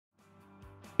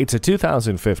It's a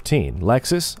 2015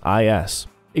 Lexus IS.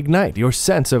 Ignite your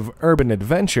sense of urban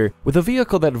adventure with a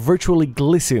vehicle that virtually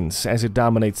glistens as it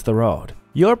dominates the road.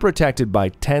 You're protected by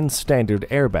 10 standard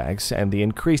airbags and the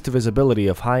increased visibility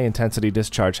of high-intensity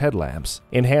discharge headlamps.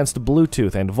 Enhanced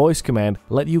Bluetooth and voice command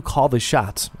let you call the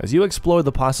shots as you explore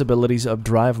the possibilities of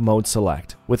drive mode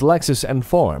select. With Lexus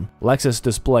Inform, Lexus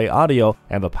Display Audio,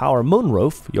 and the power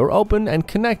moonroof, you're open and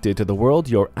connected to the world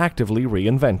you're actively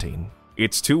reinventing.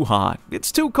 It's too hot,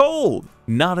 it's too cold.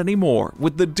 Not anymore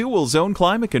with the dual zone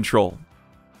climate control.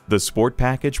 The Sport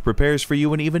package prepares for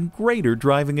you an even greater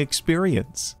driving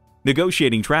experience.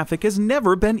 Negotiating traffic has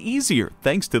never been easier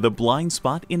thanks to the blind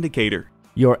spot indicator.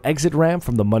 Your exit ramp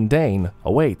from the mundane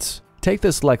awaits. Take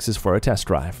this Lexus for a test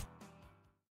drive.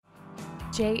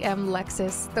 JM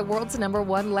Lexus, the world's #1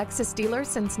 Lexus dealer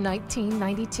since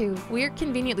 1992. We're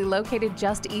conveniently located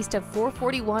just east of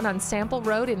 441 on Sample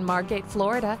Road in Margate,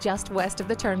 Florida, just west of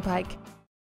the Turnpike.